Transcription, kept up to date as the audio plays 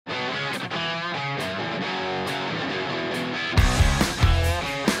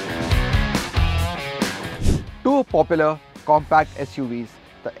popular compact SUVs.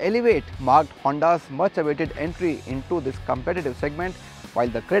 The Elevate marked Honda's much-awaited entry into this competitive segment, while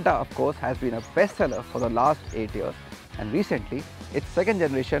the Creta, of course, has been a bestseller for the last 8 years. And recently, its second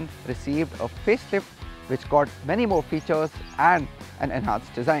generation received a facelift which got many more features and an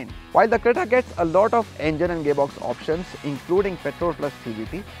enhanced design. While the Creta gets a lot of engine and gearbox options, including Petrol plus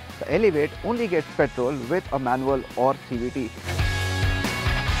CVT, the Elevate only gets petrol with a manual or CVT.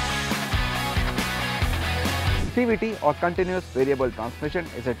 CVT or continuous variable transmission,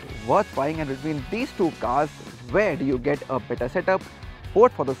 is it worth buying? And between these two cars, where do you get a better setup,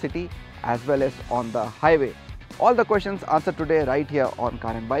 both for the city as well as on the highway? All the questions answered today right here on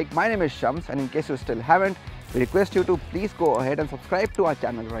Car and Bike. My name is Shams, and in case you still haven't, we request you to please go ahead and subscribe to our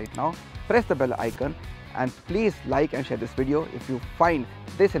channel right now. Press the bell icon and please like and share this video if you find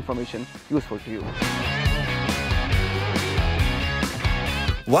this information useful to you.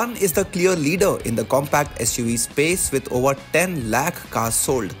 One is the clear leader in the compact SUV space with over 10 lakh cars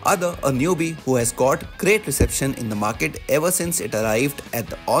sold. Other, a newbie who has got great reception in the market ever since it arrived at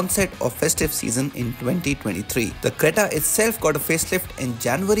the onset of festive season in 2023. The Creta itself got a facelift in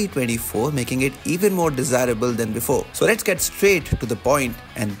January 24, making it even more desirable than before. So let's get straight to the point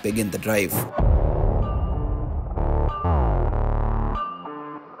and begin the drive.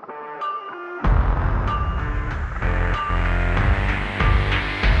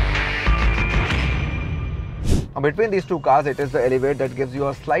 Between these two cars, it is the Elevate that gives you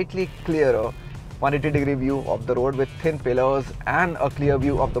a slightly clearer 180-degree view of the road with thin pillars and a clear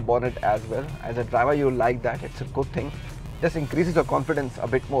view of the bonnet as well. As a driver, you like that, it's a good thing. Just increases your confidence a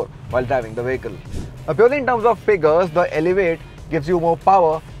bit more while driving the vehicle. Purely in terms of figures, the Elevate gives you more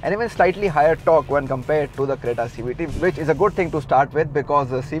power and even slightly higher torque when compared to the Creta CVT, which is a good thing to start with because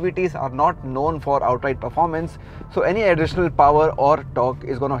the CVTs are not known for outright performance. So any additional power or torque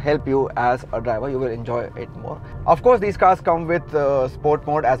is going to help you as a driver. You will enjoy it more. Of course, these cars come with sport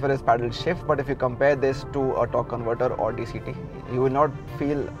mode as well as paddle shift, but if you compare this to a torque converter or DCT, you will not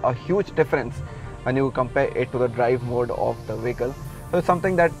feel a huge difference when you compare it to the drive mode of the vehicle. So it's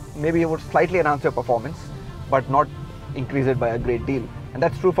something that maybe would slightly enhance your performance, but not increase it by a great deal. And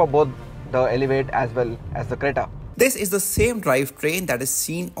that's true for both the Elevate as well as the Creta. This is the same drivetrain that is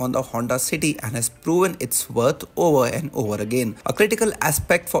seen on the Honda City and has proven its worth over and over again. A critical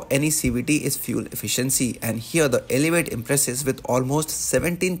aspect for any CVT is fuel efficiency, and here the Elevate impresses with almost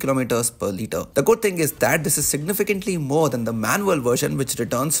 17 km per litre. The good thing is that this is significantly more than the manual version, which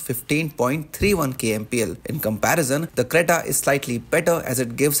returns 15.31 kmpl. In comparison, the Creta is slightly better as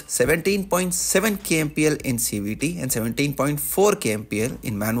it gives 17.7 kmpl in CVT and 17.4 kmpl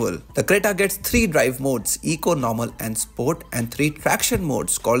in manual. The Creta gets 3 drive modes: Eco, Normal and Sport, and 3 traction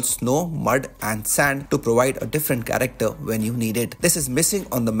modes called Snow, Mud and Sand to provide a different character when you need it. This is missing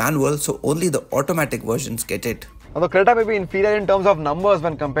on the manual, so only the automatic versions get it. Now, the Creta may be inferior in terms of numbers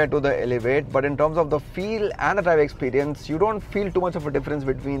when compared to the Elevate, but in terms of the feel and the drive experience, you don't feel too much of a difference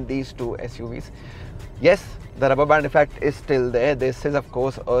between these two SUVs. Yes, the rubber band effect is still there. This is of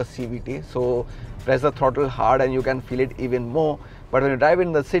course a CVT, so press the throttle hard and you can feel it even more. But when you drive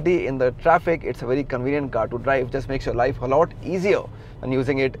in the city, in the traffic, it's a very convenient car to drive. Just makes your life a lot easier when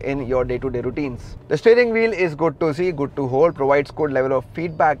using it in your day-to-day routines. The steering wheel is good to see, good to hold, provides good level of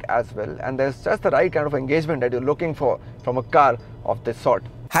feedback as well. And there's just the right kind of engagement that you're looking for from a car of this sort.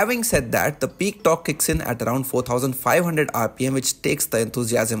 Having said that, the peak torque kicks in at around 4,500 RPM, which takes the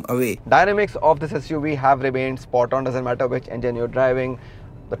enthusiasm away. Dynamics of this SUV have remained spot on, doesn't matter which engine you're driving.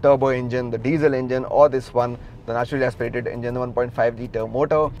 The turbo engine, the diesel engine, or this one, the naturally aspirated engine, the 1.5 litre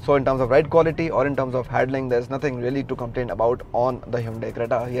motor. So in terms of ride quality or in terms of handling, there's nothing really to complain about on the Hyundai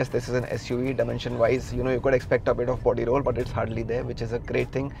Creta. Yes, this is an SUV dimension wise, you could expect a bit of body roll, but it's hardly there, which is a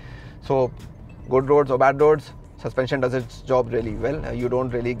great thing. So good roads or bad roads, suspension does its job really well. You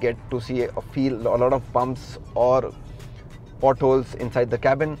don't really get to see or feel a lot of bumps or potholes inside the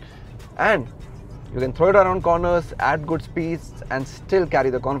cabin, and you can throw it around corners at good speeds and still carry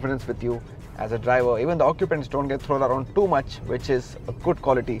the confidence with you as a driver. Even the occupants don't get thrown around too much, which is a good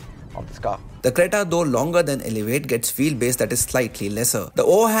quality of this car. The Creta, though longer than Elevate, gets wheelbase that is slightly lesser. The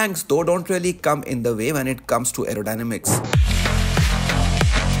overhangs though don't really come in the way when it comes to aerodynamics.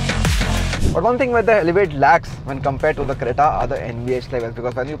 But one thing where the Elevate lacks when compared to the Creta are the NVH levels,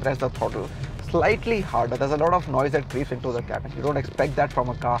 because when you press the throttle slightly harder, there's a lot of noise that creeps into the cabin. You don't expect that from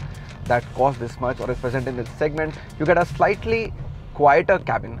a car that costs this much or is present in this segment. You get a slightly quieter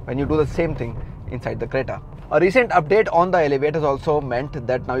cabin when you do the same thing inside the Creta. A recent update on the Elevate has also meant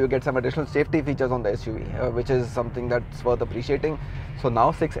that now you get some additional safety features on the SUV, which is something that's worth appreciating. So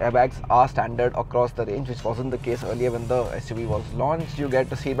now 6 airbags are standard across the range, which wasn't the case earlier when the SUV was launched. You get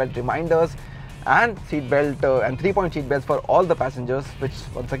the seatbelt reminders and seat belt and 3-point seat belts for all the passengers, which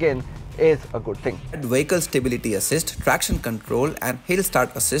once again is a good thing. Vehicle stability assist, traction control and hill start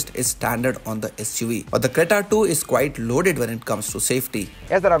assist is standard on the SUV, but the Creta 2 is quite loaded when it comes to safety.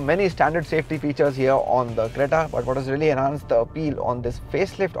 Yes, there are many standard safety features here on the Creta, but what has really enhanced the appeal on this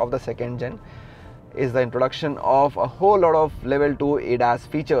facelift of the second gen is the introduction of a whole lot of level 2 ADAS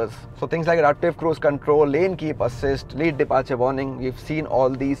features. So things like adaptive cruise control, lane keep assist, lead departure warning, we've seen all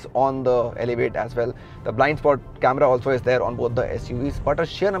these on the Elevate as well. The blind spot camera also is there on both the SUVs, but a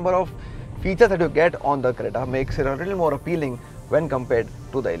sheer number of features that you get on the Creta makes it a little more appealing when compared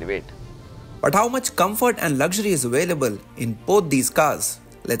to the Elevate. But how much comfort and luxury is available in both these cars?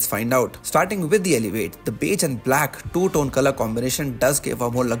 Let's find out. Starting with the Elevate, the beige and black two-tone color combination does give a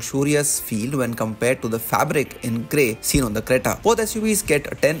more luxurious feel when compared to the fabric in grey seen on the Creta. Both SUVs get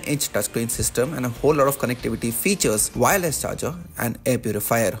a 10-inch touchscreen system and a whole lot of connectivity features, wireless charger and air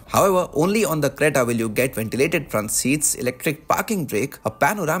purifier. However, only on the Creta will you get ventilated front seats, electric parking brake, a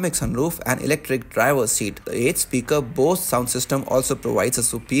panoramic sunroof and electric driver's seat. The 8-speaker Bose sound system also provides a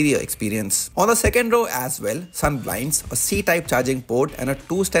superior experience. On the second row as well, sun blinds, a C-type charging port and a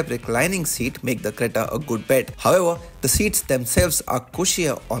 2-step reclining seat make the Creta a good bet. However, the seats themselves are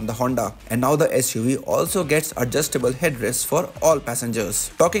cushier on the Honda, and now the SUV also gets adjustable headrests for all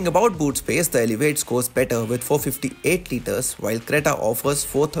passengers. Talking about boot space, the Elevate scores better with 458 litres while Creta offers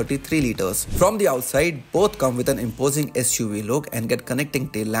 433 litres. From the outside, both come with an imposing SUV look and get connecting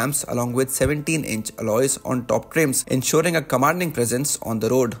tail lamps along with 17-inch alloys on top trims, ensuring a commanding presence on the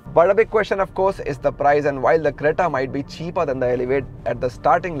road. But a big question of course is the price, and while the Creta might be cheaper than the Elevate at the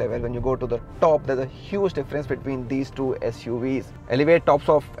starting level, when you go to the top, there's a huge difference between these two SUVs. Elevate tops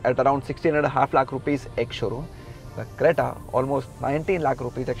off at around 16.5 lakh rupees ex-showroom. The Creta almost 19 lakh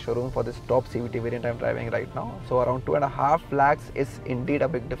rupees ex-showroom for this top CVT variant I'm driving right now. So around 2.5 lakhs is indeed a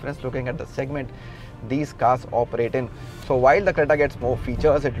big difference looking at the segment these cars operate in. So while the Creta gets more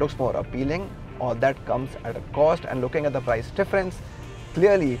features, it looks more appealing. All that comes at a cost, and looking at the price difference,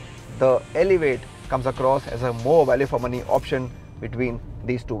 clearly the Elevate comes across as a more value for money option between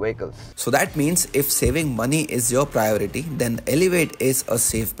these two vehicles. So that means if saving money is your priority, then the Elevate is a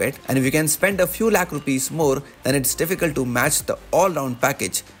safe bet, and if you can spend a few lakh rupees more, then it's difficult to match the all-round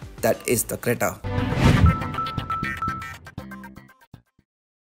package that is the Creta.